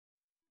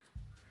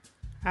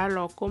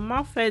Alors,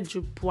 comment faire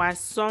du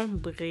poisson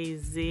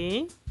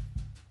braisé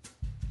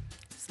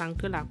sans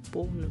que la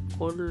peau ne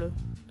colle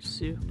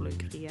sur le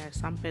grillage,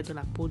 sans perdre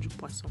la peau du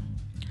poisson?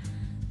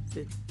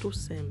 C'est tout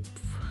simple.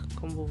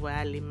 Comme vous voyez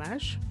à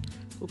l'image,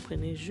 vous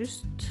prenez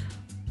juste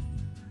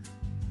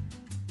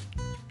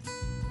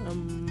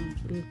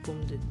une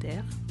pomme de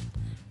terre,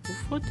 vous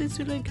frottez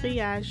sur le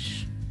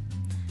grillage.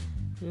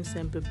 Une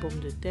simple pomme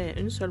de terre,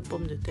 une seule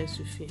pomme de terre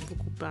suffit. Vous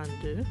coupez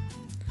en deux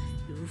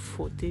et vous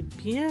frottez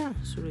bien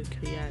sur le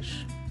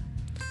grillage.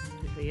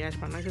 Le grillage,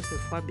 pendant que c'est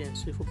froid, bien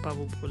sûr, il ne faut pas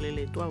vous brûler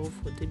les doigts. Vous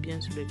frottez bien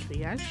sur le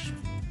grillage.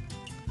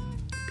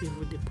 Puis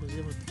vous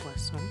déposez votre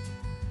poisson.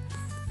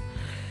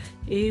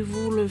 Et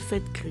vous le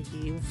faites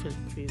griller, vous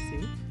faites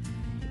briser.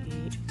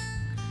 Et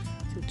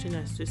c'est une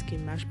astuce qui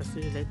marche parce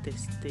que je l'ai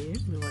testé.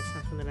 Me voici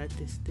en train de la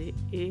tester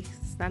et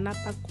ça n'a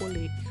pas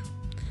collé.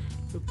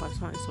 Le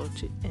poisson est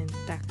sorti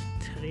intact.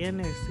 Rien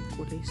n'est resté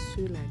collé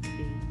sur la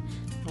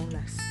grille. Donc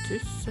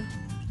l'astuce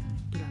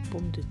de la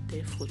pomme de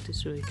terre frottée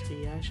sur le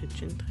grillage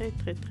est une très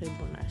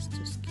bonne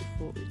astuce qu'il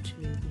faut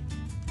utiliser.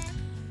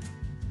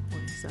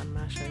 Oui, ça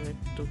marche avec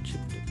tout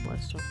type de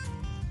poisson.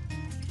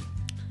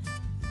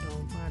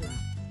 Donc voilà.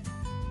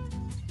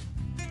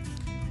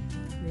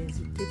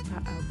 N'hésitez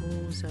pas à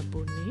vous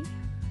abonner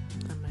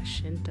à ma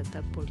chaîne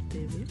Tata Paul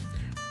TV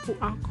pour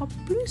encore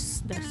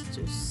plus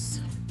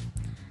d'astuces.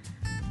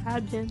 À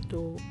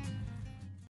bientôt.